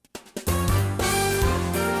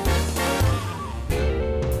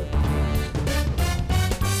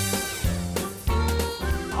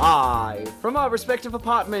Live from our respective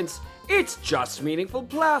apartments, it's Just Meaningful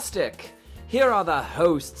Plastic. Here are the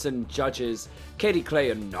hosts and judges, Katie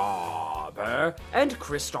Clay Narber and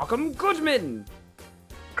Chris Stockham Goodman.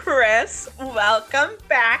 Chris, welcome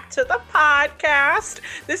back to the podcast.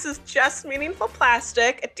 This is Just Meaningful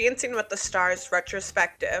Plastic, a Dancing with the Stars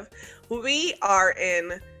retrospective. We are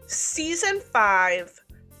in Season 5,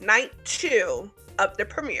 Night 2 of the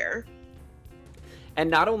premiere. And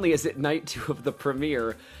not only is it night 2 of the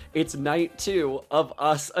premiere, it's night 2 of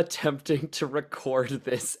us attempting to record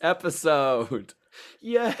this episode.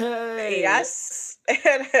 Yay! Yes,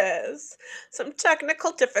 it is. Some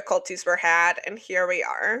technical difficulties were had, and here we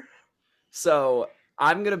are. So,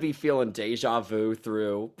 I'm going to be feeling deja vu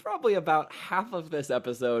through probably about half of this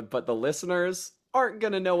episode, but the listeners aren't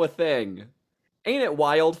going to know a thing. Ain't it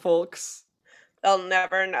wild, folks? They'll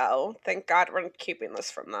never know. Thank God we're keeping this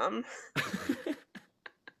from them.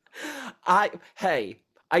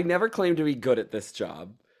 I never claimed to be good at this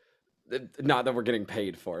job. Not that we're getting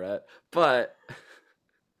paid for it, but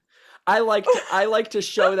I like to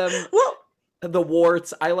show them the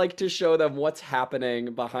warts. I like to show them what's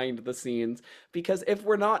happening behind the scenes, because if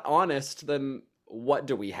we're not honest, then what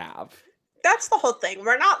do we have? That's the whole thing.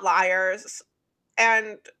 We're not liars.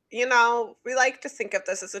 And, you know, we like to think of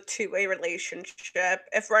this as a two-way relationship.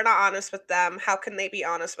 If we're not honest with them, how can they be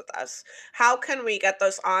honest with us? How can we get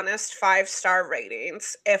those honest 5-star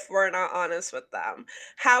ratings if we're not honest with them?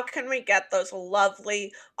 How can we get those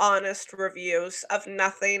lovely, honest reviews of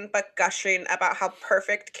nothing but gushing about how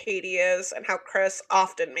perfect Katie is and how Chris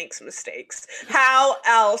often makes mistakes? How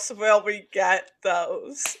else will we get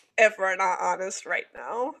those if we're not honest right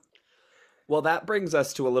now? Well, that brings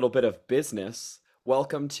us to a little bit of business.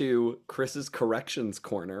 Welcome to Chris's Corrections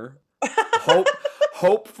Corner.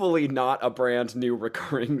 Hopefully not a brand new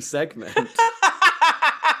recurring segment.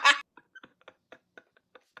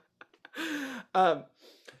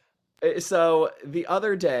 So the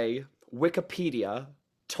other day, Wikipedia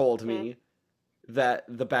told me that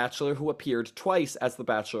the Bachelor who appeared twice as the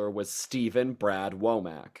Bachelor was Stephen Brad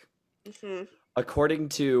Womack. Mm-hmm. According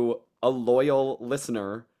to a loyal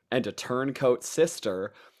listener and a turncoat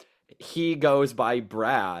sister, he goes by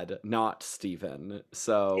Brad, not Stephen.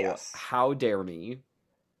 So, Yes. How dare me?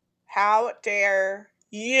 How dare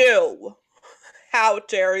you? How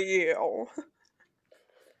dare you?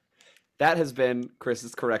 That has been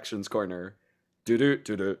Chris's Corrections Corner.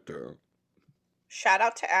 Do-do-do-do-do. Shout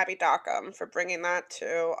out to Abby Dockham for bringing that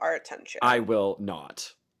to our attention. I will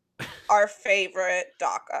not. Our favorite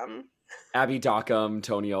Dockham. Abby Dockham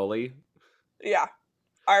Tonioli. Yeah.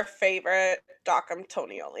 Our favorite Dockham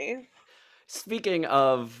Tonioli. Speaking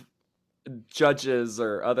of judges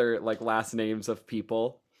or other last names of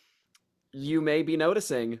people, you may be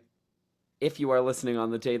noticing, if you are listening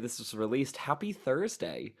on the day this was released, happy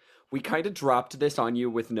Thursday. We kind of dropped this on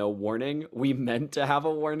you with no warning. We meant to have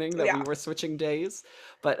a warning that we were switching days.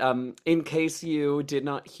 But in case you did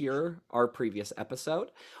not hear our previous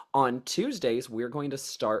episode, on Tuesdays, we're going to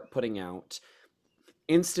start putting out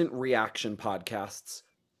instant reaction podcasts,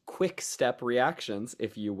 quick step reactions,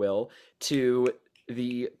 if you will, to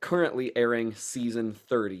the currently airing season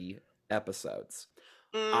 30 episodes.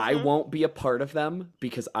 Mm-hmm. I won't be a part of them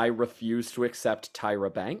because I refuse to accept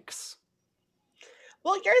Tyra Banks.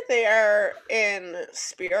 Well, you're there in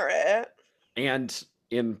spirit. And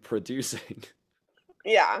in producing.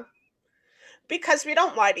 Yeah. Because we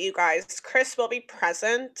don't lie to you guys. Chris will be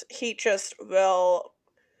present. He just will...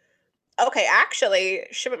 Okay, actually,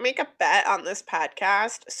 should we make a bet on this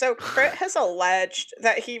podcast? So Crit has alleged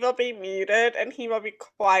that he will be muted and he will be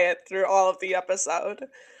quiet through all of the episode.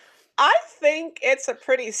 I think it's a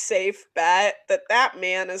pretty safe bet that that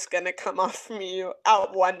man is going to come off mute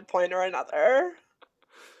at one point or another.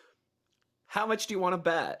 How much do you want to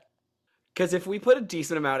bet? Because if we put a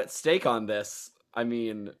decent amount at stake on this, I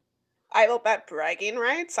mean... I will bet bragging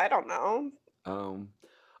rights? I don't know.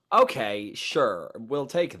 Okay, sure. We'll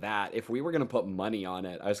take that. If we were going to put money on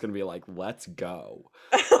it, I was going to be like, let's go.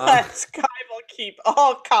 Let's go. I will keep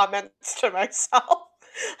all comments to myself.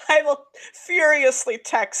 I will furiously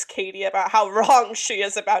text Katie about how wrong she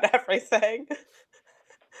is about everything.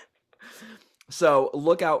 So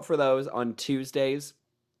look out for those on Tuesdays.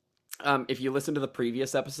 If you listen to the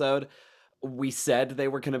previous episode, we said they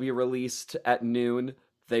were going to be released at noon.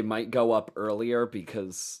 They might go up earlier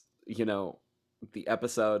because, you know, the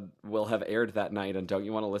episode will have aired that night, and don't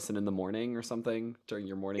you want to listen in the morning or something during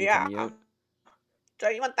your morning commute?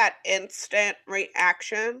 Don't you want that instant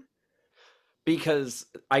reaction? Because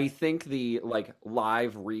I think the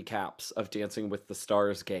live recaps of Dancing with the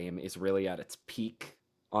Stars game is really at its peak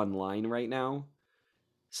online right now.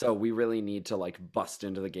 So we really need to like bust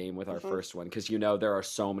into the game with our Hmm. first one because there are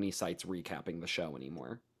so many sites recapping the show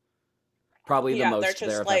anymore. Probably the Yeah, they're most there just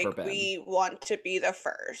have ever like, been. we want to be the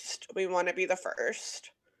first. We want to be the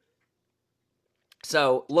first.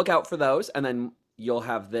 So look out for those, and then you'll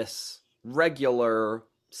have this regular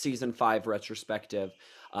season 5 retrospective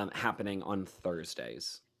happening on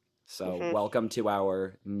Thursdays. So Hmm. welcome to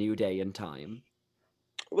our new day and time.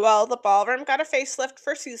 Well, the ballroom got a facelift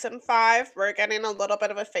for season 5. We're getting a little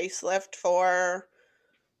bit of a facelift for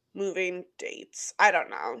moving dates. I don't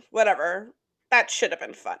know. Whatever. That should have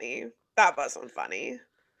been funny. That wasn't funny.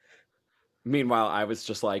 Meanwhile, I was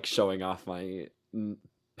just like showing off my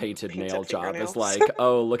painted nail Painted job as fingernails. like,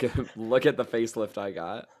 oh, look at the facelift I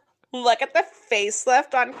got. Look at the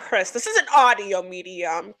facelift on Chris. This is an audio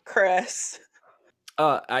medium, Chris.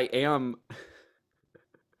 I am.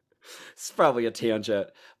 It's probably a tangent.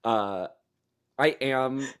 I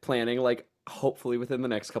am planning like hopefully within the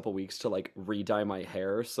next couple weeks to like re-dye my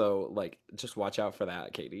hair. So like just watch out for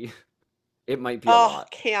that, Katie. It might be a Oh,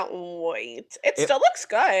 lot. can't wait. It It still looks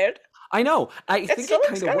good. I know. I It think still it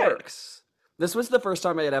looks kind of good. works. This was the first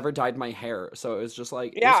time I had ever dyed my hair, so it was just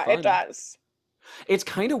like it was Yeah, it fun. does. It's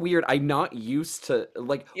kind of weird. I'm not used to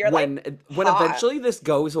like You're like when hot. eventually this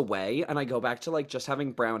goes away and I go back to like just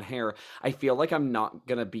having brown hair, I feel like I'm not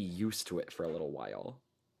gonna be used to it for a little while.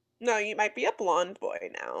 No, you might be a blonde boy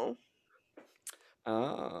now.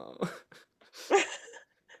 Oh.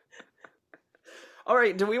 All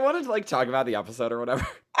right, do we want to like talk about the episode or whatever?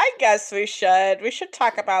 I guess we should. We should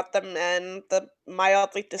talk about the men, the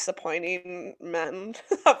mildly disappointing men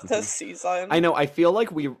of this Mhm. I season. know, I feel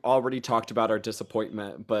like we already talked about our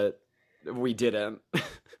disappointment, but we didn't.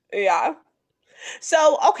 Yeah.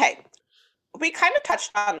 So, okay, we kind of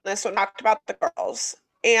touched on this when we talked about the girls.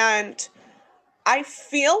 And I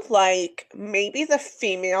feel like maybe the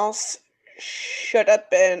females should have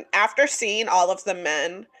been, after seeing all of the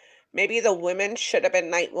men, maybe the women should have been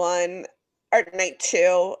night one or night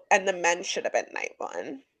two, and the men should have been night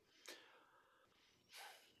one.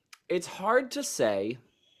 It's hard to say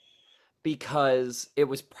because it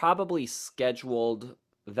was probably scheduled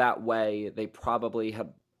that way. They probably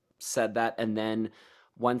had said that. And then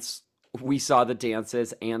once we saw the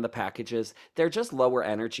dances and the packages, they're just lower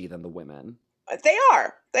energy than the women. They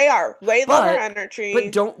are. They are way lower But energy.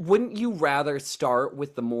 wouldn't you rather start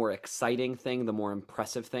with the more exciting thing, the more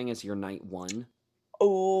impressive thing as your night one?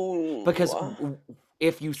 Because Oh,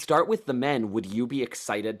 if you start with the men, would you be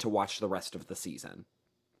excited to watch the rest of the season?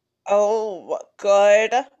 oh,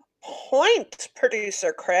 good point,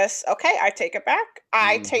 producer Chris. Okay, I take it back.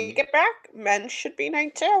 I Hmm. take it back. Men should be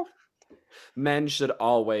night two. Men should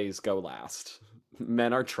always go last.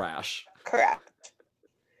 Men are trash. Correct.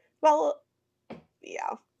 Well,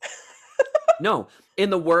 yeah. No,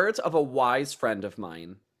 in the words of a wise friend of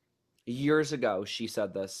mine, years ago, she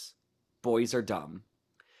said this: boys are dumb.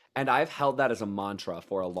 And I've held that as a mantra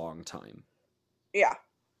for a long time. Yeah.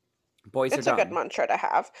 Boys are It's a good dumb. mantra to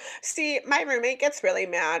have. See, my roommate gets really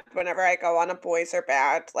mad whenever I go on a boys are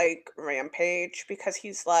bad like rampage because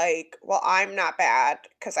he's like, "Well, I'm not bad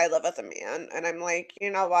because I live with a man." And I'm like, "You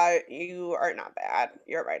know what? You are not bad.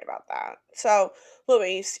 You're right about that." So,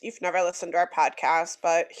 Luis, you've never listened to our podcast,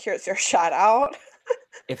 but here's your shout out.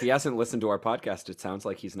 If he hasn't listened to our podcast, it sounds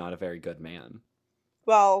like he's not a very good man.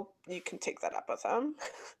 Well, you can take that up with him.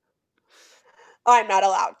 I'm not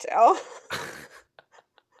allowed to.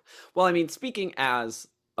 Well, I mean, speaking as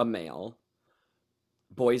a male,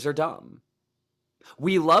 boys are dumb.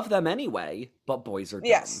 We love them anyway, but boys are dumb.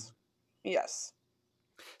 Yes. Yes.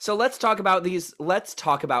 So let's talk about these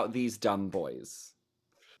dumb boys.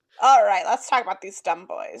 All right, let's talk about these dumb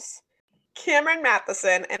boys. Cameron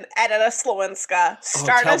Matheson and Edita Slowinska Oh,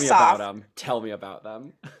 tell me about them. Tell me about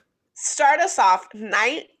them. start us off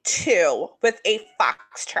night two with a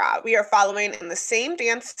foxtrot. We are following in the same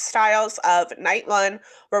dance styles of night one,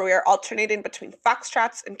 where we are alternating between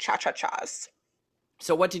foxtrots and cha-cha-chas.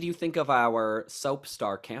 So what did you think of our soap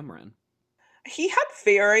star Cameron? He had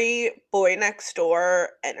very boy next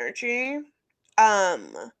door energy.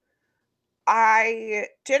 Um, I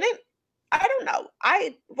don't know.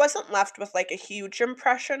 I wasn't left with like a huge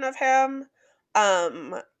impression of him.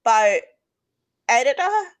 But Edita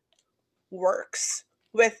works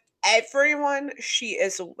with everyone she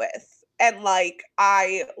is with. And like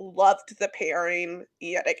I loved the pairing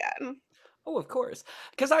yet again. Oh, of course.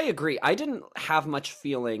 Because I agree. I didn't have much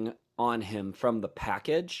feeling on him from the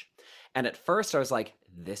package. And at first I was like,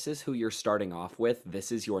 this is who you're starting off with.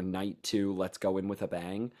 This is your night two. Let's go in with a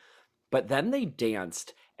bang. But then they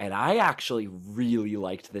danced, and I actually really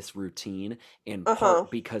liked this routine in Uh-huh.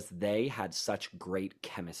 part because they had such great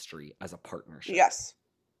chemistry as a partnership. Yes.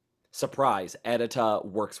 Surprise, Edita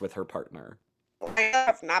works with her partner. I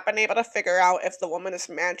have not been able to figure out if the woman is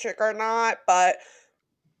magic or not, but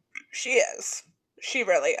she is. She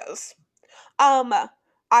really is. Um,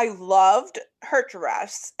 I loved her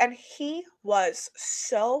dress, and he was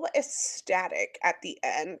so ecstatic at the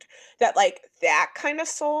end that, like, that kinda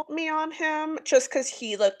sold me on him just because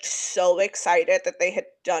he looked so excited that they had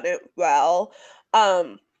done it well.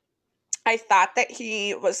 Um, I thought that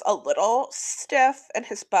he was a little stiff and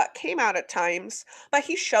his butt came out at times, but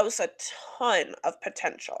he shows a ton of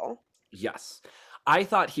potential. Yes. I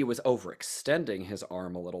thought he was overextending his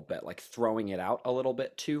arm a little bit, like throwing it out a little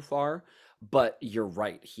bit too far. But you're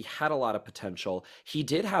right. He had a lot of potential. He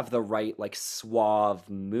did have the right, like, suave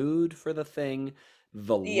mood for the thing.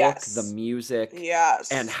 The look, the Yes. music, and Yes.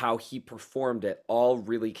 how he performed it all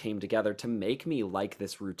really came together to make me like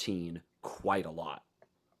this routine quite a lot.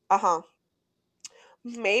 Uh-huh.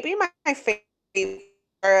 Maybe my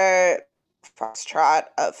favorite foxtrot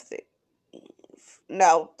of the eve.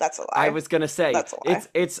 No, that's a I lie. was gonna say, That's a lie.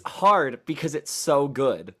 it's hard because it's so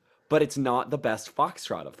good, but it's not the best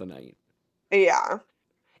foxtrot of the night. Yeah.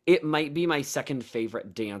 It might be my second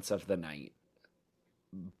favorite dance of the night,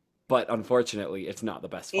 but unfortunately, it's not the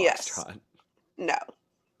best Yes. foxtrot. No.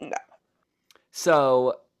 No.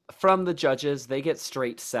 So, from the judges, they get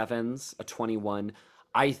straight sevens, a 21.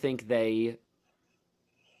 I think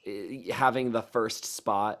having the first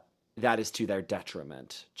spot, that is to their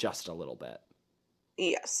detriment just a little bit.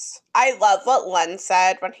 Yes. I love what Len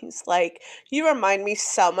said when he's like, "You remind me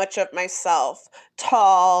so much of myself.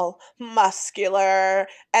 Tall, muscular."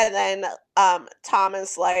 And then Tom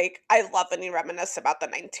is like, "I love when you reminisce about the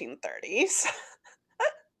 1930s."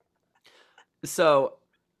 So,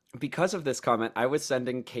 because of this comment, I was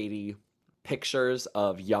sending Katie pictures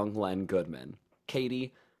of young Len Goodman.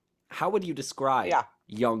 Katie, how would you Yeah. describe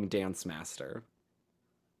young Dance Master?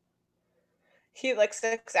 He looks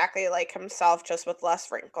exactly like himself just with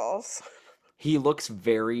less wrinkles. He looks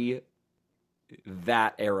very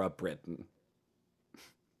that era Britain.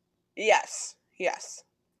 Yes. Yes.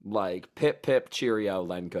 Like pip pip cheerio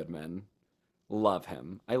Len Goodman. Love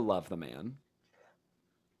him. I love the man.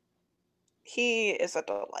 He is a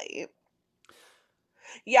delight.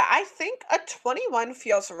 Yeah, I think a 21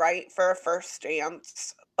 feels right for a first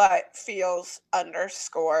dance, but feels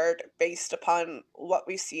underscored based upon what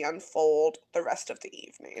we see unfold the rest of the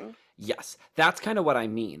evening. Yes, that's kind of what I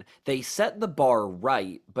mean. They set the bar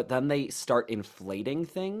right, but then they start inflating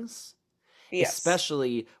things, Yes.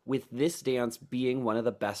 especially with this dance being one of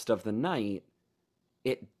the best of the night.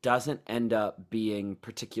 It doesn't end up being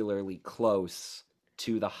particularly close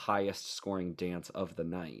to the highest scoring dance of the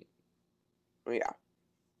night. Yeah.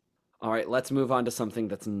 All right, let's move on to something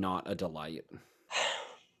that's not a delight.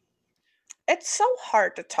 It's so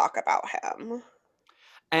hard to talk about him.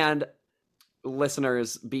 And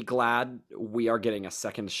listeners, be glad we are getting a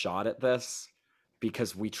second shot at this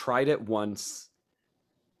because we tried it once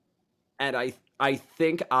and I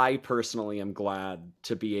think I personally am glad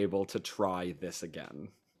to be able to try this again.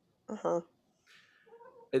 Uh-huh.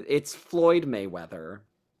 It's Floyd Mayweather,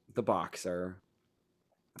 the boxer,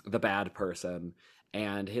 the bad person,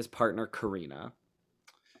 and his partner Karina.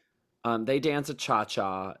 They dance a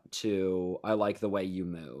cha-cha to I Like the Way You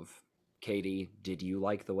Move. Katie, did you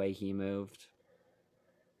like the way he moved?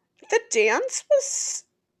 The dance was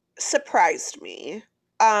surprised me.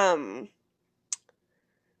 Um,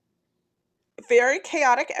 Very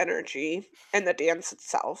chaotic energy in the dance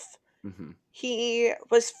itself. Hmm. He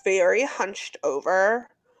was very hunched over,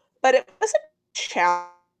 but it was a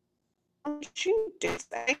challenging dance.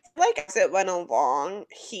 I feel like as it went along,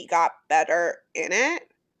 he got better in it.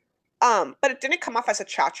 But it didn't come off as a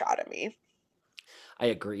cha-cha to me. I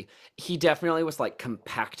agree. He definitely was like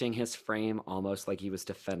compacting his frame almost like he was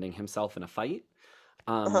defending himself in a fight.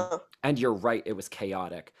 Um, Uh-huh. and you're right, it was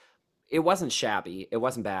chaotic. It wasn't shabby, it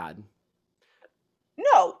wasn't bad.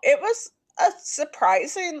 No, it was a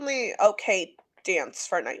surprisingly okay dance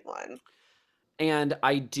for night one. And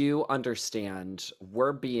I do understand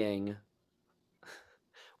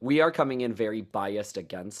we are coming in very biased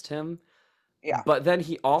against him, Yeah. but then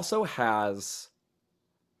he also has,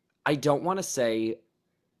 I don't want to say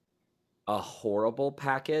a horrible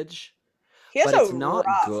package, He has but a it's not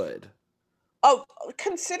rough good. Oh,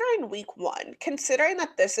 considering week 1, considering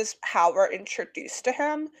that this is how we're introduced to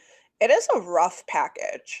him, it is a rough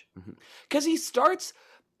package. Because he starts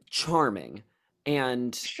charming,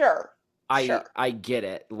 and Sure. I Sure. I get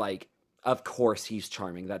it. Like, of course he's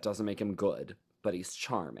charming. That doesn't make him good, but he's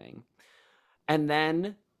charming. And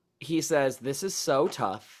then he says, "This is so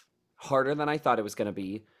tough, harder than I thought it was going to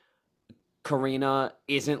be. Karina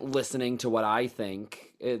isn't listening to what I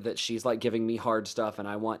think, that she's like giving me hard stuff and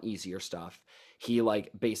I want easier stuff. He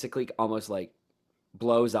like basically almost like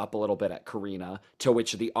blows up a little bit at Karina, to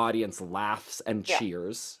which the audience laughs and Yeah.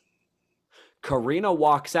 cheers. Karina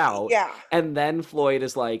walks out, Yeah. and then Floyd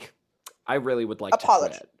is like, I really would like to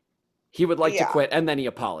Apology. quit. He would like to Yeah. quit, and then he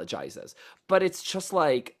apologizes. But it's just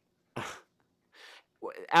like,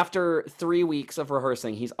 after 3 weeks of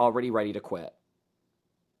rehearsing, he's already ready to quit.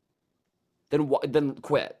 Then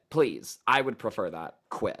quit, please. I would prefer that.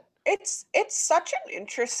 Quit. It's such an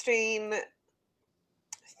interesting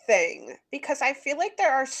thing because I feel like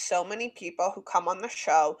there are so many people who come on the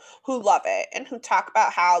show who love it and who talk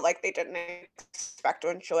about how like they didn't expect to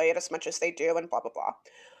enjoy it as much as they do and blah blah blah.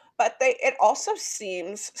 But they it also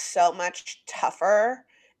seems so much tougher,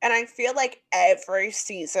 and I feel like every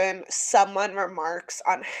season someone remarks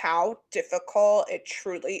on how difficult it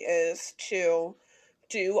truly is to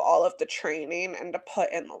do all of the training and to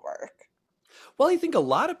put in the work. Well, I think a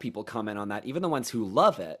lot of people comment on that, even the ones who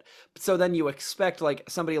love it. So then you expect like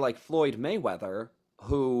somebody like Floyd Mayweather,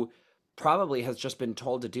 who probably has just been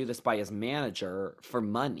told to do this by his manager for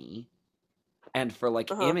money and for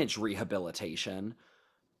like Uh-huh. image rehabilitation.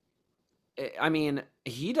 I mean,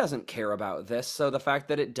 he doesn't care about this. So the fact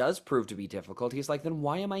that it does prove to be difficult, he's like, then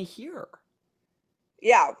why am I here?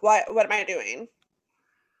 Yeah, what am I doing?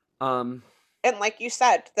 Um, And like you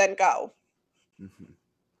said, then go. mhm.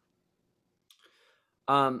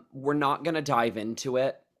 We're not gonna dive into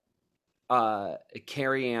it.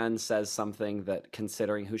 Carrie Ann says something that,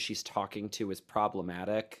 considering who she's talking to, is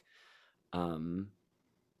problematic. Um,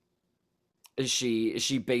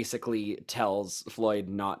 she basically tells Floyd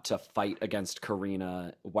not to fight against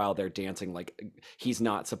Karina while they're dancing. Like he's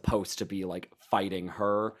not supposed to be like fighting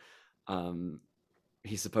her. Um,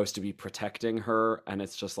 he's supposed to be protecting her, and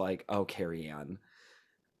it's just like, oh, Carrie Ann.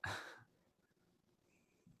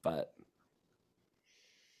 But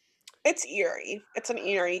It's eerie. It's an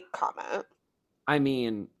eerie comment. I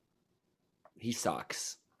mean, he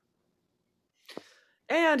sucks.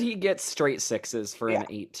 And he gets straight sixes for Yeah. an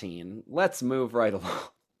 18. Let's move right along.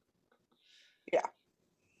 Yeah.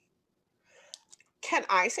 Can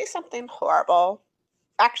I say something horrible?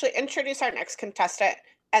 Actually, introduce our next contestant,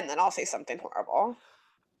 and then I'll say something horrible.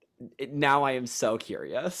 Now I am so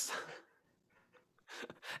curious.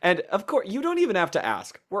 And of course, you don't even have to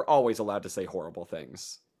ask. We're always allowed to say horrible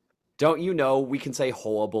things. Don't you know we can say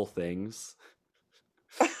horrible things?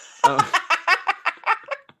 Um,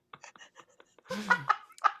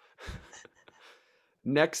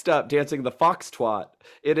 next up, dancing the foxtrot.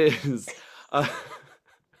 It is, uh,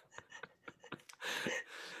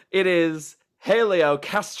 it is Helio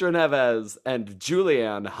Castroneves and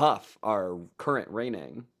Julianne Hough, our current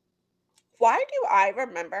reigning. Why do I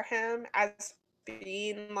remember him as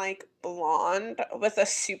being like blonde with a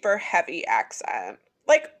super heavy accent?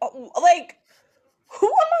 Like who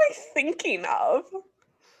am I thinking of?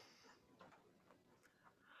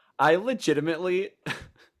 I legitimately,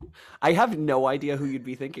 I have no idea who you'd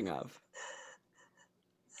be thinking of.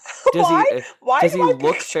 Does Why? he Why does do he I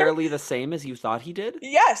look picture fairly the same as you thought he did?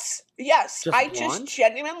 Yes, yes. Just I just blonde?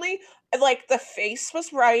 genuinely like the face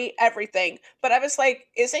was right, everything. But I was like,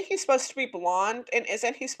 isn't he supposed to be blonde and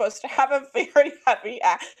isn't he supposed to have a very heavy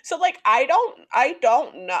act? So like I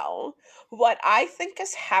don't know. What I think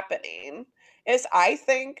is happening is I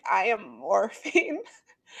think I am morphing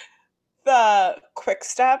the quick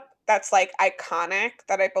step that's like iconic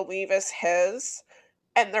that I believe is his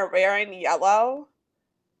and they're wearing yellow.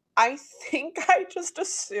 I think I just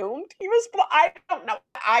assumed he was I don't know.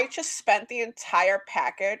 I just spent the entire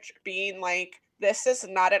package being like, "This is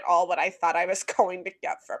not at all what I thought I was going to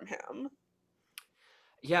get from him."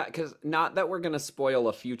 Yeah, because not that we're gonna spoil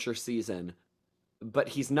a future season, but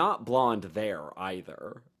he's not blonde there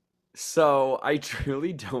either. So I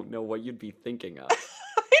truly don't know what you'd be thinking of.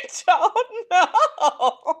 I don't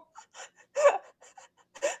know.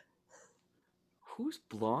 Who's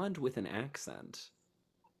blonde with an accent?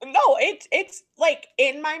 No, it's like,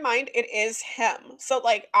 in my mind, it is him. So,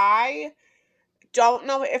 like, I don't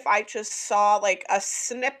know if I just saw, like, a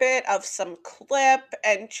snippet of some clip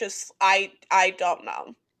and just I don't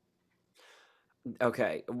know.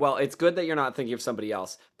 Okay, well, it's good that you're not thinking of somebody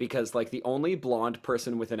else because, like, the only blonde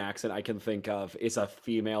person with an accent I can think of is a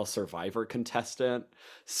female Survivor contestant.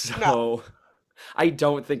 No, So I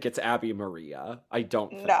don't think it's Abby Maria. I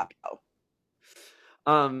don't no. think.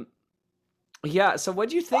 Um, yeah, so what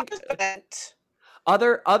do you What think was it?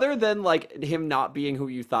 other than like him not being who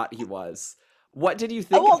you thought he was? What did you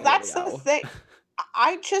Oh, think of well, that's the Haleo? thing.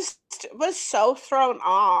 I just was so thrown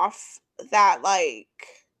off that, like,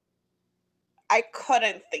 I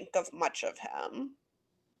couldn't think of much of him.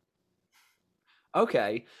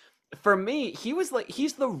 Okay. For me, he's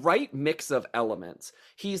the right mix of elements.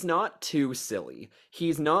 He's not too silly.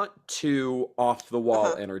 He's not too off the wall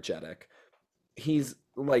Uh-huh. energetic. He's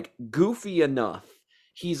like goofy enough.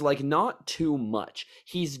 He's like not too much.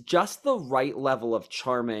 He's just the right level of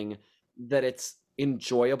charming that it's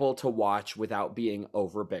enjoyable to watch without being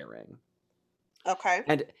overbearing. Okay.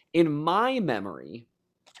 And in my memory,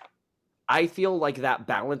 I feel like that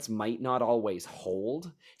balance might not always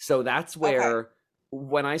hold. So that's Okay. where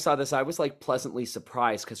when I saw this, I was like pleasantly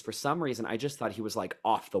surprised because for some reason I just thought he was like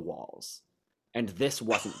off the walls. And this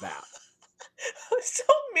wasn't that. So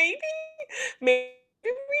maybe we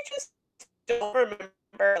just don't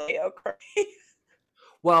remember Leo Curry.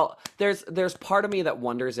 Well, there's part of me that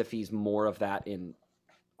wonders if he's more of that in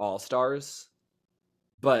All Stars.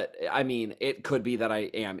 But I mean, it could be that I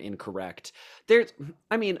am incorrect.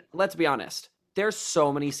 Let's be honest. There's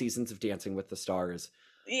so many seasons of Dancing with the Stars.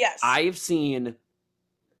 Yes. I've seen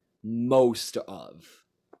most of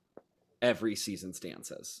every season's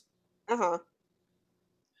dances. Uh-huh.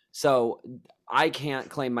 So I can't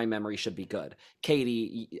claim my memory should be good.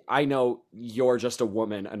 Katie, I know you're just a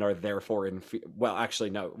woman and are therefore well, actually,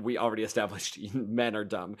 no, we already established men are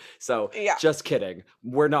dumb. So Yeah. just kidding.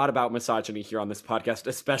 We're not about misogyny here on this podcast,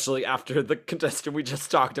 especially after the contestant we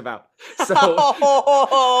just talked about. So,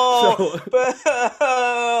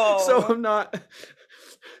 so I'm not.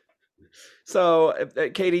 So,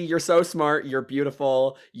 Katie, you're so smart. You're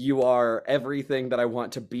beautiful. You are everything that I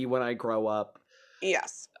want to be when I grow up.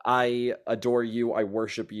 Yes. I adore you. I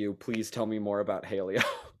worship you. Please tell me more about Halio.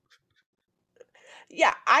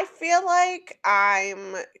 Yeah, I feel like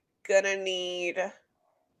I'm gonna need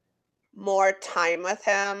more time with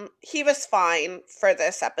him. He was fine for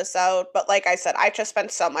this episode, but like I said, I just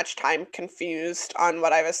spent so much time confused on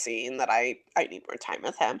what I was seeing that I need more time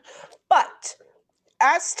with him. But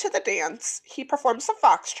as to the dance, he performs the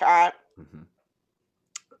foxtrot. Mhm.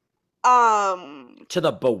 Um, To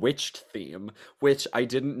the Bewitched theme, which I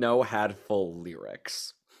didn't know had full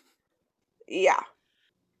lyrics. yeah.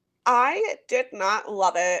 I did not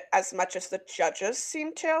love it as much as the judges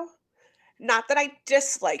seemed to. Not that I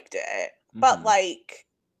disliked it, but Mhm. like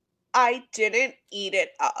I didn't eat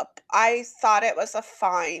it up. I thought it was a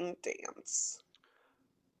fine dance.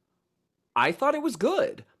 I thought it was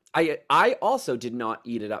good. I also did not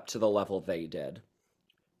eat it up to the level they did,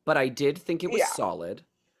 but I did think it was Yeah. solid.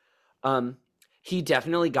 Um, he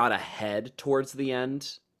definitely got ahead towards the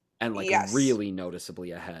end, and like Yes. really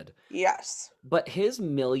noticeably ahead. Yes. But his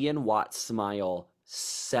million-watt smile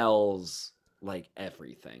sells like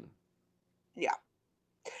everything. Yeah.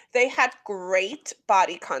 They had great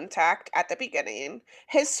body contact at the beginning.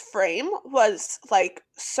 His frame was like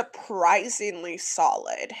surprisingly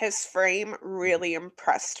solid. His frame really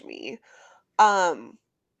impressed me. Um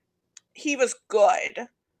he was good.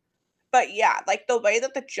 But yeah, like the way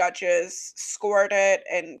that the judges scored it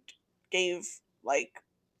and gave like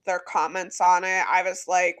their comments on it, I was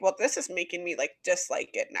like, well, this is making me like dislike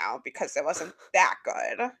it now because it wasn't that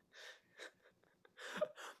good.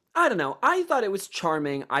 I don't know. I thought it was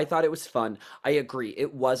charming. I thought it was fun. I agree.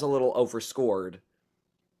 It was a little overscored.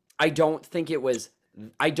 I don't think it was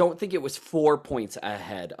I don't think it was 4 points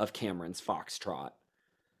ahead of Cameron's Foxtrot.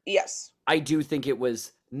 Yes. I do think it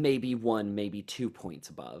was maybe 1, maybe 2 points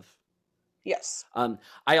above. Yes.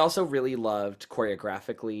 I also really loved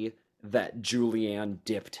choreographically that Julianne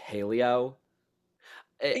dipped Halio.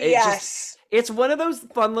 Yes. It's one of those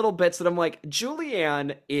fun little bits that I'm like,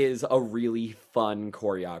 Julianne is a really fun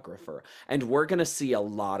choreographer, and we're gonna see a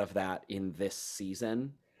lot of that in this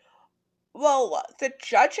season. Well, the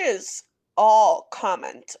judges all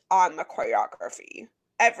comment on the choreography.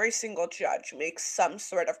 Every single judge makes some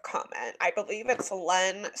sort of comment. I believe it's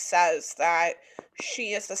Len says that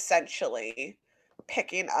she is essentially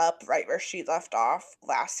picking up right where she left off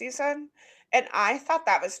last season. And I thought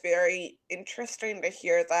that was very interesting to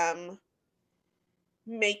hear them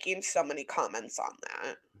making so many comments on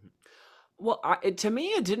that. Well, to me,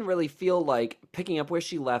 it didn't really feel like picking up where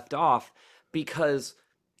she left off because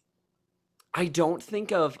I don't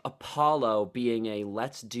think of Apollo being a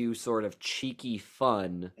let's do sort of cheeky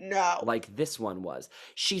fun No, like this one was.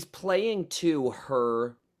 She's playing to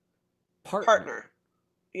her partner. partner.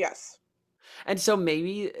 Yes. And so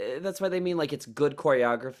maybe that's why they mean like it's good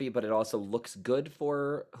choreography, but it also looks good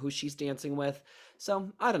for who she's dancing with.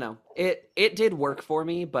 So I don't know. It did work for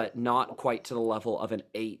me, but not quite to the level of an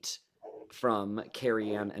 8 from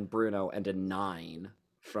Carrie Ann and Bruno and a 9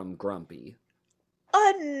 from Grumpy.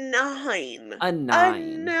 A 9. A A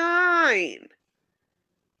 9. 9.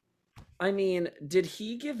 I mean, did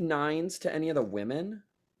he give nines to any of the women?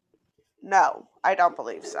 No, I don't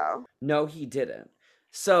believe so. No, he didn't.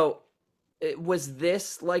 So, was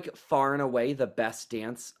this like far and away the best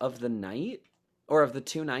dance of the night or of the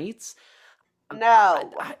two nights?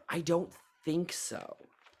 No. I don't think so.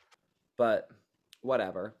 But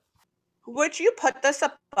whatever. Would you put this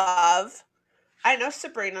above? I know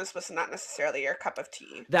Sabrina's was not necessarily your cup of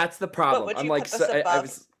tea, That's the but problem. would I'm you like, put so this I above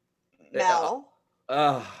was, Mel?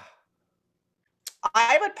 uh,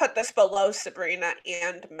 I would put this below Sabrina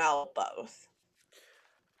and Mel both.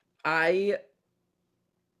 I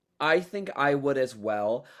I think I would as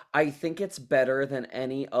well. I think it's better than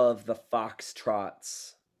any of the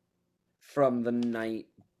foxtrots from the night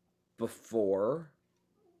before.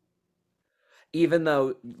 Even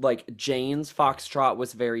though like Jane's foxtrot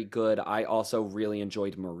was very good, I also really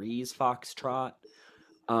enjoyed Marie's foxtrot.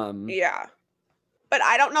 Um Yeah. But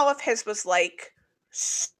I don't know if his was like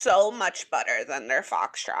so much better than their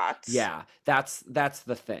foxtrots. yeah, that's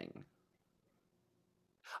the thing.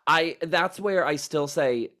 That's where I still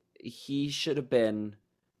say he should have been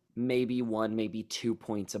maybe 1, maybe 2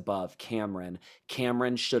 points above Cameron.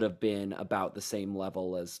 Cameron should have been about the same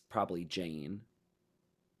level as probably Jane.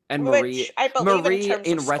 And Which I believe in Marie terms of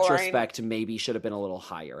in scoring. retrospect maybe should have been a little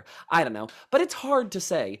higher. I don't know, but it's hard to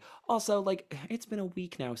say. Also, like it's been a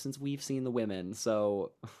week now since we've seen the women,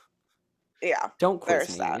 so Yeah, don't quiz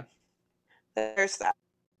there's that. me. There's that.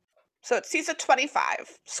 So it sees a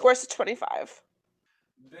 25. Scores a 25.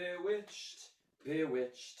 Bewitched,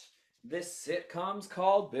 bewitched. This sitcom's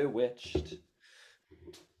called Bewitched.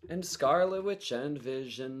 And Scarlet Witch and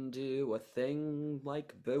Vision do a thing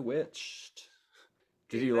like Bewitched.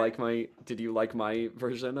 Did you like my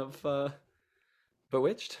version of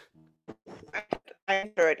Bewitched? I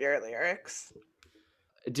enjoyed your lyrics.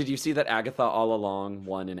 Did you see that Agatha All Along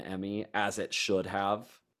won an Emmy as it should have?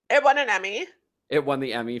 It won an Emmy. It won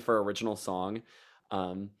the Emmy for original song,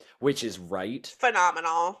 which is right.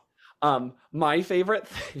 Phenomenal. My favorite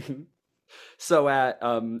thing. So at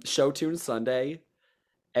Show Tune Sunday,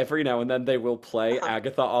 every now and then they will play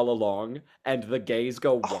Agatha All Along, and the gays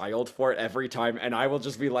go wild for it every time, and I will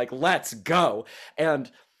just be like, "Let's go!" And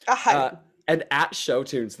at Show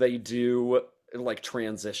Tunes they do like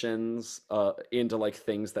transitions into like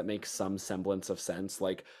things that make some semblance of sense.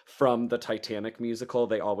 Like from the Titanic musical,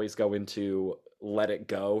 they always go into "Let It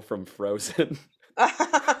Go" from Frozen.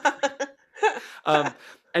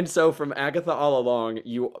 And so from Agatha All Along,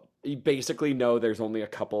 you basically know there's only a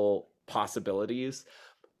couple possibilities.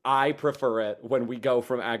 I prefer it when we go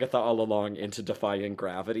from Agatha All Along into Defying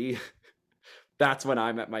Gravity. That's when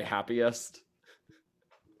I'm at my happiest.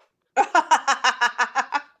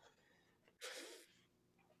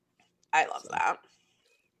 I love that.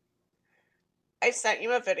 I sent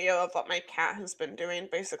you a video of what my cat has been doing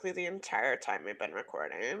basically the entire time we've been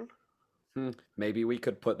recording. Maybe we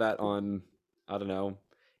could put that on, I don't know,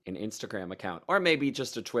 an Instagram account. Or maybe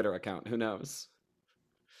just a Twitter account. Who knows?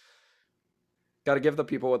 Gotta give the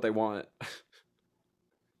people what they want.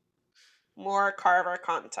 More Carver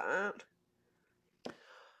content.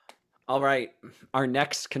 All right. Our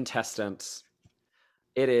next contestant.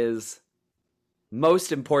 It is,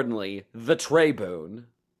 most importantly, the Treyboon.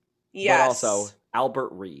 Yes. But also Albert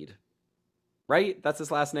Reed. Right? That's his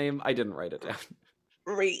last name? I didn't write it down.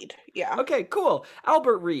 Reed, yeah. Okay, cool.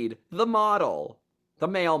 Albert Reed, the model. The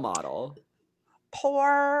male model.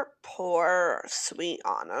 Poor sweet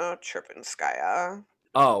Anna Tripinskaya.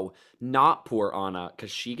 Oh, not poor Anna, because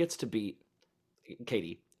she gets to beat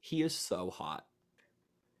Katie. He is so hot.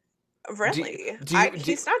 Really?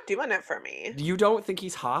 He's not doing it for me. You don't think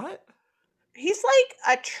he's hot? He's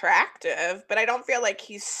like attractive, but I don't feel like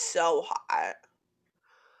he's so hot.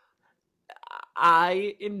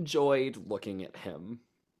 I enjoyed looking at him.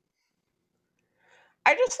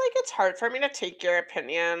 I just like it's hard for me to take your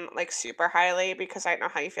opinion like super highly because I know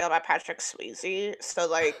how you feel about Patrick Swayze. So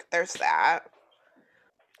like there's that.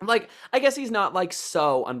 Like, I guess he's not like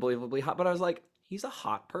so unbelievably hot, but I was like, he's a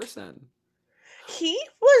hot person. He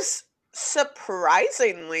was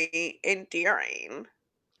surprisingly endearing.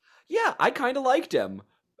 Yeah, I kind of liked him.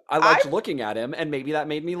 I liked looking at him, and maybe that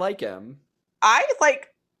made me like him. I like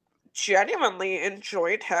genuinely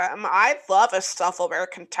enjoyed him. I love a self-aware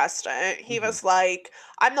contestant. He was like,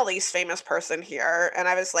 I'm the least famous person here. And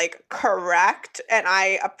I was like, correct. And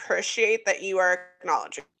I appreciate that you are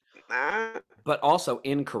acknowledging that. But also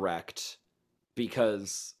incorrect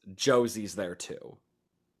because Josie's there too.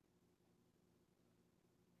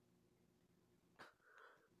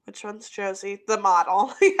 Which one's Josie? The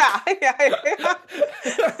model. yeah.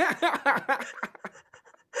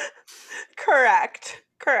 Correct.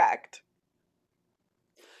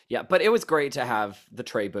 Yeah, but it was great to have the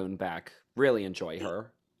Trey Boone back. Really enjoy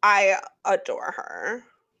her. I adore her.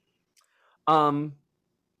 Um,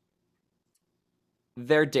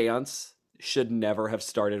 their dance should never have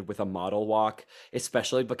started with a model walk,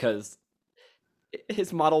 especially because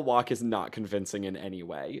his model walk is not convincing in any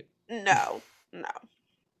way. No, no.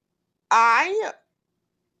 I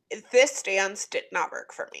This dance did not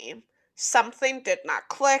work for me. Something did not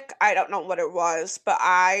click. I don't know what it was, but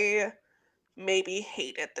I maybe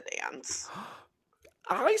hated the dance.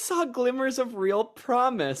 I saw glimmers of real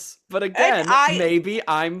promise, but And again, I maybe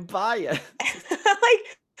I'm biased.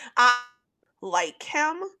 like I like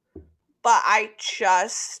him, but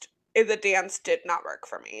the dance did not work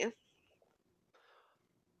for me.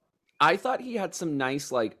 I thought he had some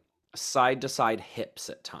nice, like, side to side hips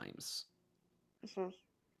at times. Mhm.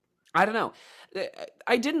 I don't know.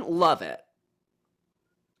 I didn't love it.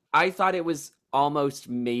 I thought it was almost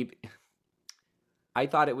maybe. I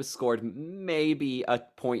thought it was scored maybe a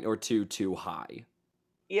point or two too high.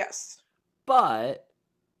 Yes. But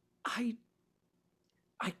I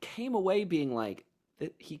came away being like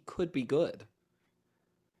that he could be good.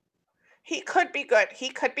 He could be good. He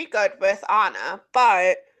could be good with Anna,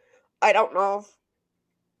 but I don't know.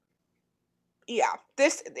 Yeah,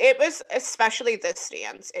 it was especially this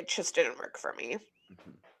dance. It just didn't work for me.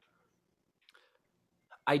 Mhm.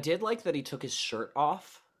 I did like that he took his shirt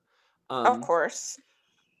off. Of Um, course.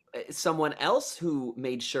 Someone else who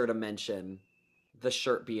made sure to mention the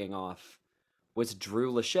shirt being off was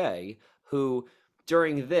Drew Lachey, who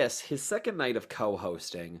during his second night of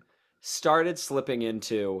co-hosting, started slipping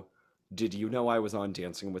into, "Did you know I was on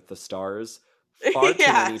Dancing with the Stars?" Far too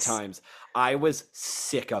many Yes. times. I was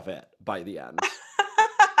sick of it by the end.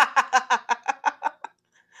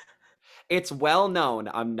 It's well known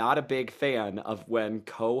I'm not a big fan of when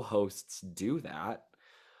co-hosts do that.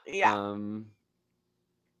 Yeah. Um,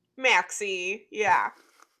 Maxie. Yeah.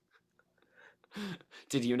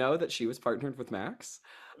 did you know that she was partnered with Max?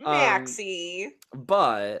 Um, Maxie.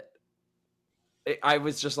 but I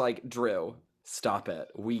was just like, Drew, stop it.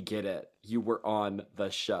 We get it. You were on the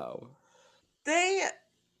show. They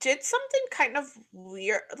did something kind of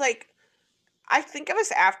weird. Like, I think it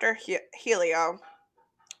was after Helio.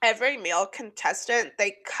 Every male contestant,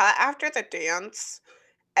 they cut after the dance.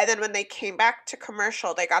 And then when they came back to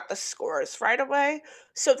commercial, they got the scores right away.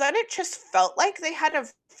 So then it just felt like they had a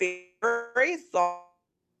very long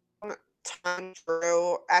time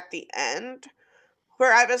through at the end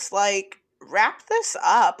where I was like, wrap this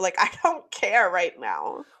up. Like, I don't care right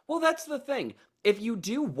now. Well, that's the thing. If you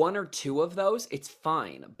do one or two of those, it's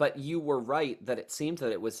fine. But you were right that it seemed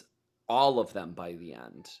that it was all of them by the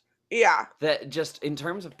end. Yeah, That just in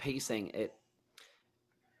terms of pacing,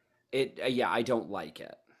 yeah, I don't like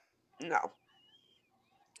it. no.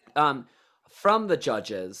 Um, from the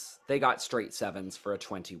judges, they got straight sevens for a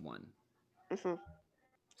 21. Hmm.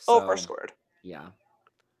 So Overscored. yeah.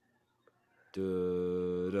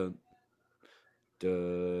 Da-dum,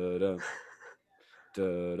 da-dum,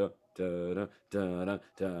 da-dum, da-dum, da-dum,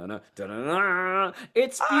 da-dum, da-dum.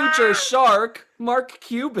 It's future Ah! shark Mark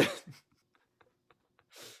Cuban.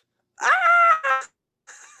 Ah!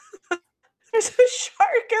 There's a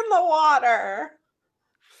shark in the water.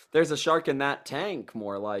 There's a shark in that tank,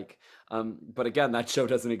 more like. But again, that show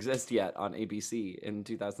doesn't exist yet on ABC in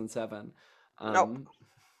 2007. Nope.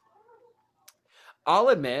 I'll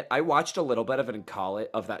admit, I watched a little bit of it in college,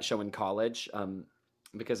 of that show in college,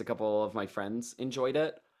 because a couple of my friends enjoyed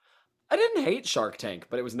it. I didn't hate Shark Tank,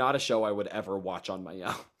 but it was not a show I would ever watch on my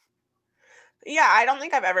own. Yeah, I don't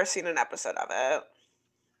think I've ever seen an episode of it.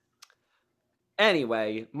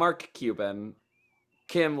 Anyway, Mark Cuban,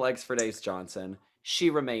 Kim Legs for Days Johnson,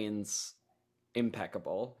 she remains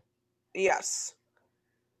impeccable. Yes.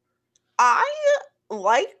 I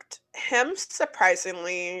liked him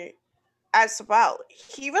surprisingly as well.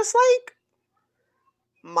 He was like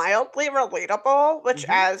mildly relatable, which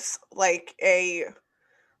Mm-hmm. as like a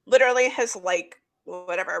literally his like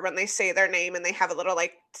whatever when they say their name and they have a little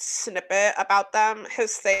like snippet about them,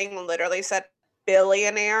 his thing literally said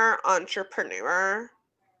billionaire entrepreneur,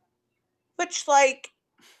 which like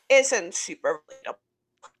isn't super relatable.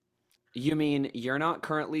 You mean you're not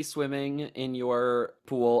currently swimming in your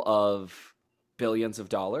pool of billions of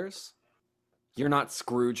dollars? You're not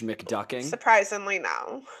Scrooge McDucking? Surprisingly,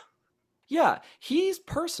 no. Yeah, he's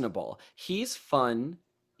personable. He's fun.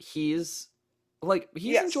 He's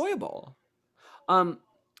Yes. enjoyable. Um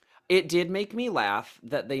it did make me laugh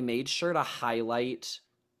that they made sure to highlight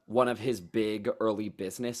one of his big early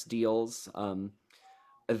business deals,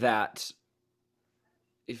 that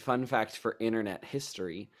fun fact for internet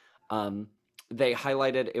history, um they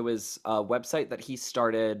highlighted it was a website that he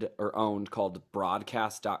started or owned called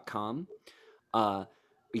broadcast.com. Uh,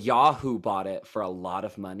 Yahoo bought it for a lot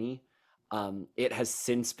of money. It has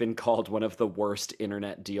since been called one of the worst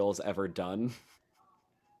internet deals ever done.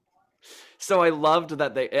 So I loved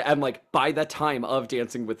that they, and like by the time of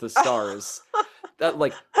Dancing with the Stars, that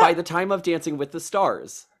like by the time of Dancing with the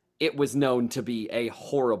Stars, it was known to be a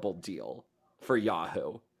horrible deal for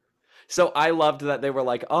Yahoo. So I loved that they were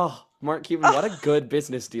like, "Oh, Mark Cuban, what a good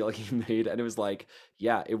business deal he made." And it was like,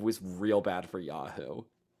 yeah, it was real bad for Yahoo.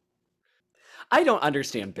 I don't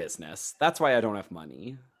understand business. That's why I don't have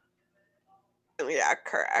money. Yeah,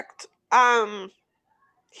 correct.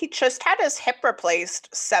 He just had his hip replaced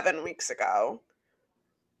 7 weeks ago.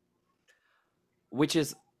 Which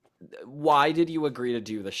is why did you agree to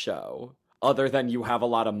do the show? Other than you have a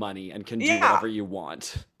lot of money and can do Yeah, whatever you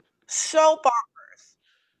want. so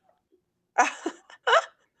bonkers.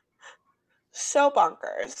 So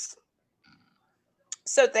bonkers.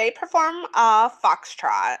 So they perform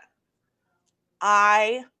Foxtrot.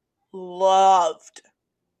 I loved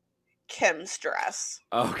Kim's dress.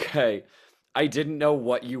 Okay. I didn't know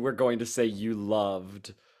what you were going to say you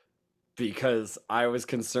loved because I was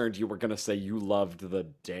concerned you were going to say you loved the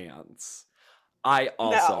dance. I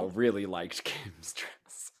also No. really liked Kim's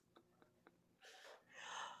dress.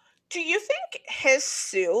 Do you think his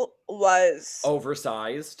suit was,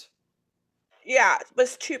 Oversized. yeah,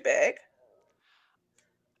 was too big?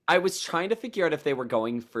 I was trying to figure out if they were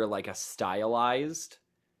going for like a stylized,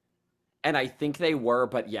 and I think they were,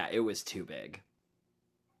 but yeah, it was too big.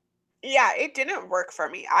 Yeah, it didn't work for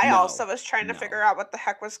me. I also No, was trying to no. figure out what the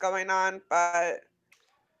heck was going on, but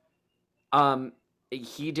Um,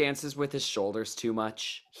 he dances with his shoulders too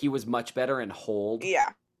much. He was much better in hold, yeah.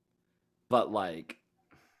 but like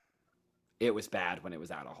it was bad when it was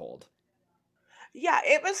out of hold. Yeah,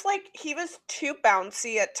 it was like he was too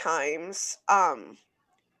bouncy at times.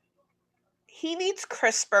 He needs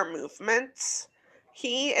crisper movements.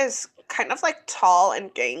 He is kind of like tall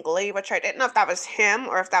and gangly, which I didn't know if that was him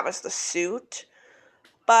or if that was the suit,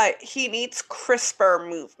 but he needs crisper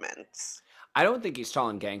movements. I don't think he's tall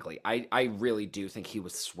and gangly. I really do think he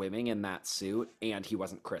was swimming in that suit and he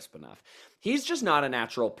wasn't crisp enough. He's just not a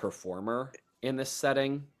natural performer in this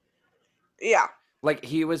setting. Yeah. Like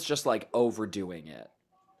he was just like overdoing it.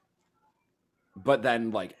 But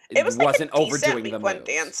then like It it was like a wasn't decent overdoing the week one moves.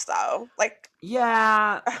 dance though. Like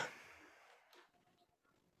Yeah.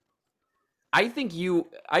 I think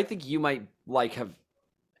you might like have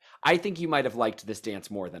I think you might have liked this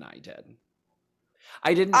dance more than I did.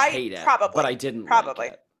 I didn't I hate it, but I probably didn't like probably.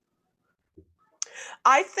 it.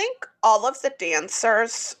 I think all of the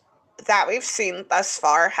dancers that we've seen thus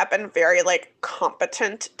far have been very like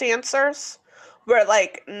competent dancers where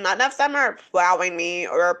like none of them are wowing me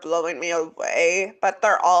or blowing me away, but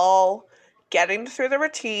they're all getting through the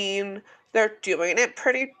routine. They're doing it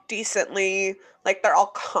pretty decently. Like they're all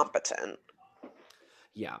competent.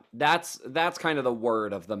 Yeah, that's kind of the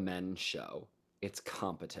word of the men's show. It's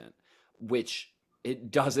competent, which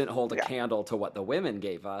it doesn't hold a Yeah. candle to what the women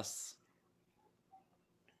gave us.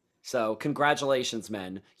 So, congratulations,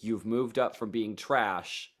 men. You've moved up from being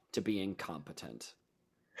trash to being competent.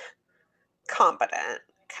 Competent.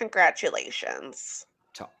 Congratulations.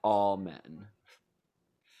 To all men.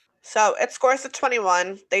 So it scores a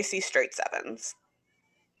 21. They see straight sevens.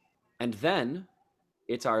 And then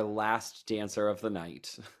it's our last dancer of the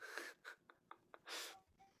night.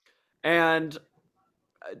 And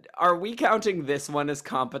are we counting this one as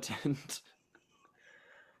competent?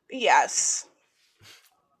 Yes.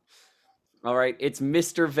 All right, it's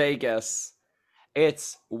Mr. Vegas.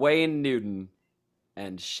 It's Wayne Newton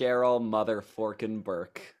and Cheryl Motherforkin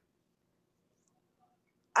Burke.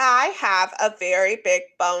 I have a very big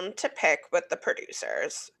bone to pick with the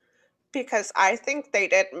producers because I think they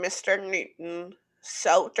did Mr. Newton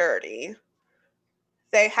so dirty.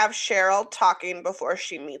 They have Cheryl talking before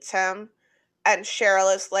she meets him, and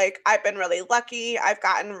Cheryl is like, I've been really lucky. I've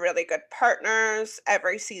gotten really good partners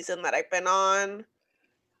every season that I've been on.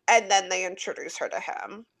 And then they introduce her to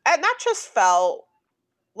him. And that just felt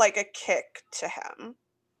like a kick to him.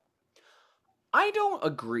 I don't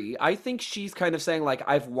agree. I think she's kind of saying, like,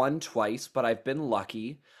 I've won twice, but I've been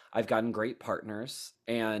lucky. I've gotten great partners,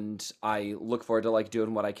 and I look forward to like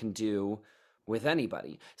doing what I can do with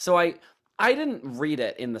anybody. So I didn't read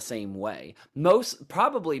it in the same way. Most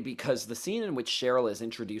probably because the scene in which Cheryl is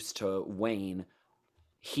introduced to Wayne,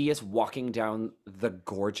 he is walking down the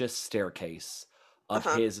gorgeous staircase of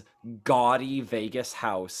Uh-huh. his gaudy Vegas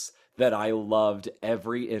house that I loved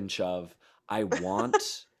every inch of. I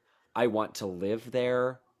want I want to live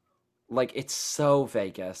there. Like it's so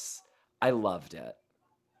Vegas. I loved it.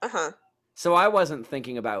 Uh-huh. So I wasn't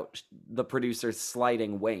thinking about the producers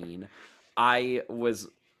slighting Wayne. I was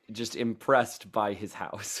just impressed by his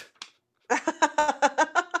house.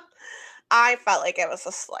 I felt like it was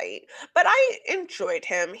a slight, but I enjoyed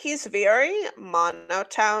him. He's very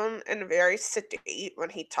monotone and very sedate when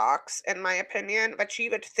he talks, in my opinion. But you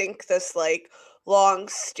would think this like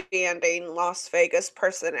long-standing Las Vegas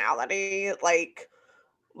personality like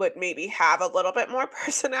would maybe have a little bit more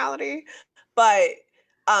personality, but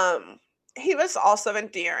um he was also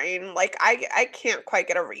endearing. Like I can't quite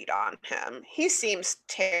get a read on him. He seems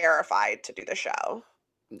terrified to do the show.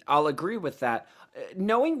 I'll agree with that.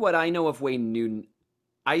 Knowing what I know of Wayne Newton,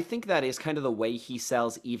 I think that is kind of the way he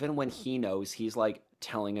sells, even when he knows he's like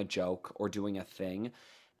telling a joke or doing a thing.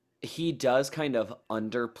 He does kind of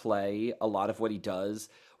underplay a lot of what he does,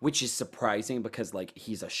 which is surprising because like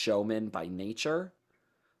he's a showman by nature.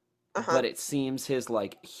 Uh-huh. But it seems his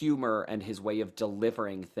like humor and his way of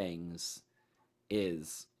delivering things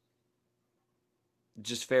is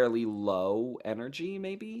just fairly low energy,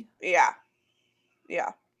 maybe. Yeah.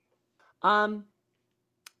 Yeah. Um,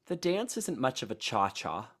 the dance isn't much of a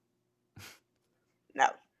cha-cha. No.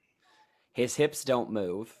 His hips don't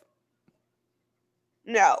move.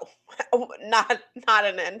 No. Not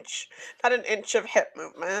an inch. Not an inch of hip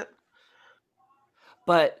movement.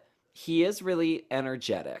 But he is really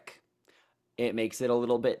energetic. It makes it a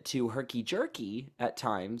little bit too herky jerky at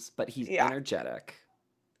times, but he's Yeah. energetic.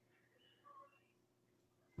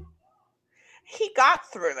 He got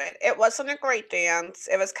through it. It wasn't a great dance.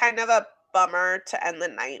 It was kind of a bummer to end the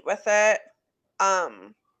night with it.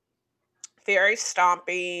 Um, very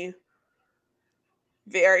stompy,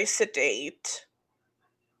 very sedate,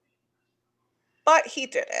 but he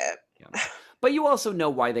did it. Yeah. But you also know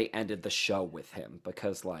why they ended the show with him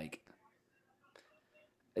because like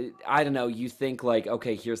I don't know, you think like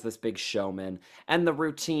okay, here's this big showman and the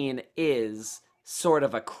routine is sort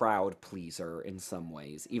of a crowd pleaser in some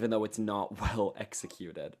ways, even though it's not well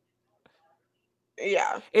executed.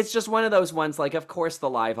 Yeah. It's just one of those ones like of course the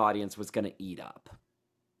live audience was going to eat up.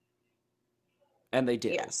 And they do.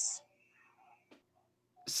 Yes.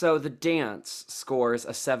 So the dance scores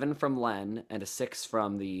a 7 from Len and a 6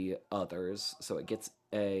 from the others, so it gets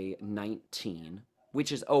a 19,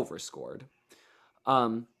 which is overscored.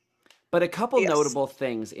 Um, but a couple Yes. notable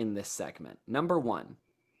things in this segment. Number one,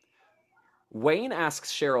 Wayne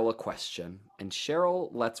asks Cheryl a question, and Cheryl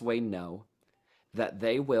lets Wayne know that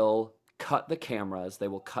they will cut the cameras, they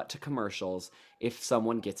will cut to commercials if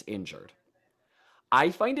someone gets injured. I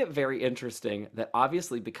find it very interesting that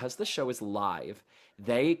obviously because the show is live,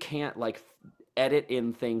 they can't like edit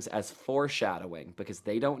in things as foreshadowing because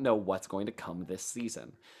they don't know what's going to come this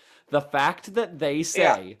season. The fact that they Yeah.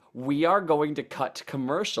 say we are going to cut to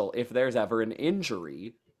commercial if there's ever an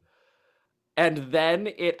injury and then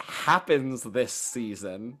it happens this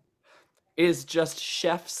season is just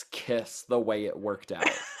chef's kiss the way it worked out.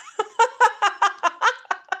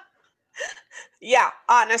 Yeah,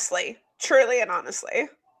 honestly. Truly and honestly.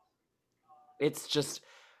 It's just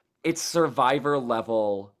it's survivor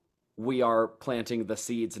level. We are planting the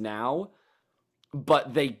seeds now,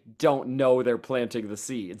 but they don't know they're planting the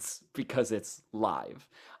seeds because it's live.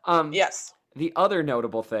 Yes. The other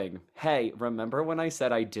notable thing, hey, remember when I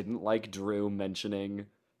said I didn't like Drew mentioning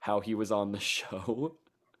how he was on the show?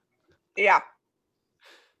 Yeah.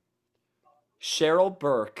 Cheryl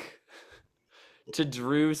Burke, to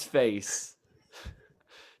Drew's face,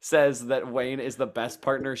 says that Wayne is the best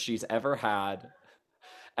partner she's ever had.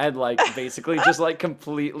 And like basically just like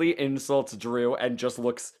completely insults Drew and just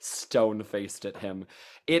looks stone faced at him.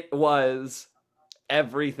 It was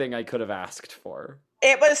everything I could have asked for.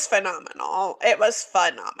 It was phenomenal. It was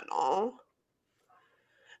phenomenal.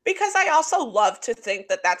 Because I also love to think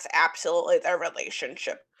that that's absolutely their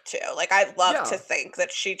relationship too. Like I love to Yeah. think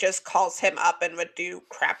that she just calls him up and would do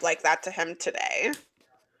crap like that to him today.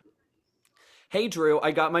 Hey Drew,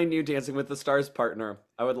 I got my new Dancing with the Stars partner.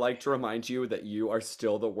 I would like to remind you that you are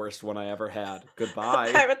still the worst one I ever had.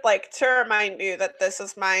 Goodbye. I would like to remind you that this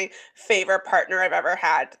is my favorite partner I've ever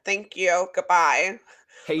had. Thank you. Goodbye.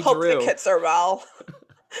 Hey Hope the Drew. kids are well.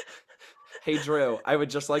 Hey Drew, I would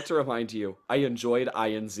just like to remind you, I enjoyed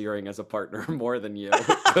Ian Ziering as a partner more than you.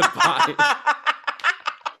 Goodbye.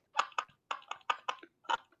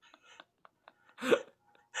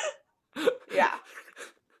 Yeah.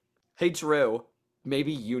 Hey Drew,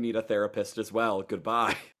 maybe you need a therapist as well.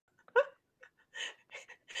 Goodbye.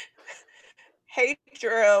 Hey,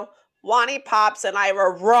 Drew. Wani Pops and I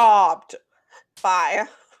were robbed. Bye.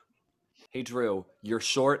 Hey Drew, you're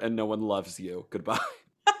short and no one loves you. Goodbye.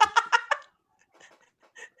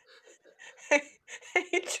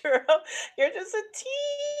 Hey, Drew, you're just a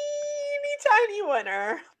teeny tiny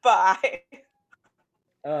winner. Bye.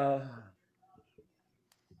 Uh,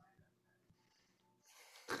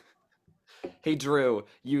 hey, Drew,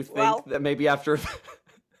 you think Well, that maybe after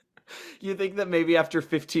you think that maybe after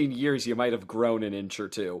 15 years you might have grown an inch or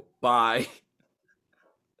two. Bye.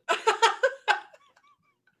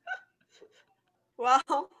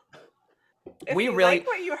 well, if We you really like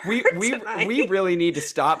what you we heard we tonight, we really need to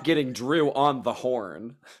stop getting Drew on the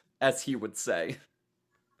horn, as he would say.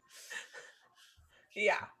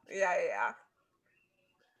 yeah, yeah.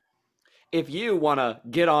 If you want to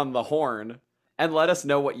get on the horn and let us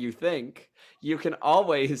know what you think, you can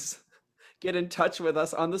always get in touch with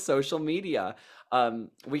us on the social media.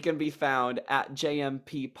 We can be found at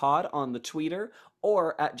JMP Pod on the Twitter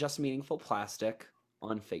or at Just Meaningful Plastic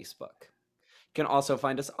on Facebook. You can also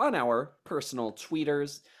find us on our personal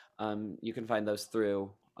tweeters. You can find those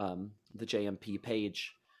through the JMP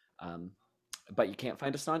page, but you can't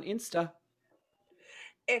find us on Insta.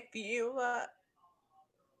 If you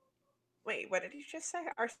wait, what did you just say?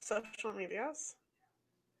 Our social medias?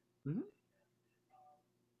 Mhm.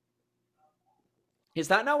 Is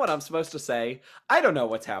that not what I'm supposed to say? I don't know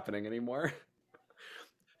what's happening anymore.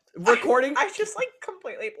 recording I just like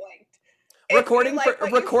completely blanked. If you recording for like what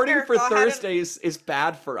you recording hear, for go ahead and Thursdays is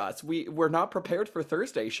bad for us. We're not prepared for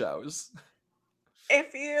Thursday shows.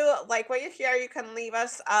 if you like what you hear, you can leave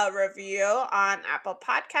us a review on Apple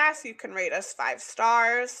Podcasts. You can rate us 5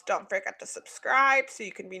 stars. Don't forget to subscribe so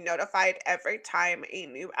you can be notified every time a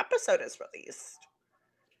new episode is released.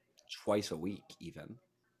 Twice a week, even.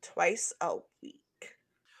 Twice a week.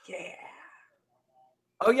 Yeah.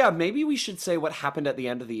 Oh yeah, maybe we should say what happened at the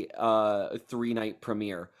end of the 3-night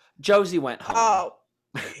premiere. Josie went home. Oh,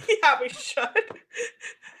 yeah, we should.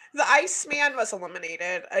 The Iceman was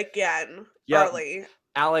eliminated again Yep. early.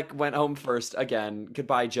 Alec went home first again.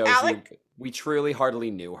 Goodbye, Josie. Alec We truly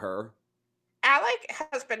hardly knew her. Alec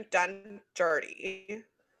has been done dirty,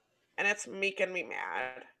 and it's making me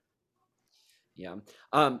mad. Yeah.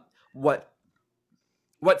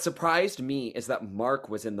 What surprised me is that Mark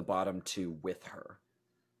was in the bottom 2 with her.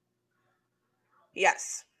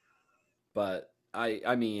 Yes. But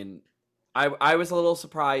I mean, I was a little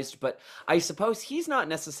surprised, but I suppose he's not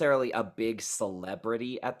necessarily a big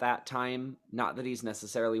celebrity at that time. Not that he's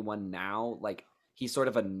necessarily one now. Like, he's sort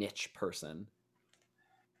of a niche person.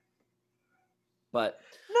 But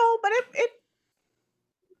No, but it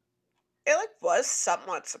like was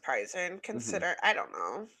somewhat surprising consider I don't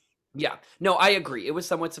know. yeah, no, I agree. It was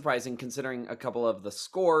somewhat surprising considering a couple of the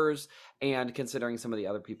scores and considering some of the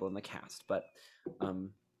other people in the cast.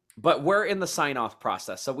 But we're in the sign-off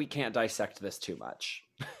process, so we can't dissect this too much.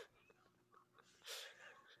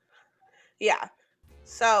 Yeah.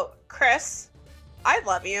 So, Chris, I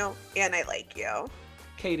love you and I like you.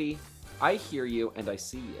 Katie, I hear you and I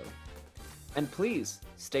see you. And please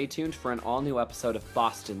stay tuned for an all-new episode of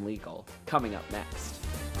Boston Legal coming up next.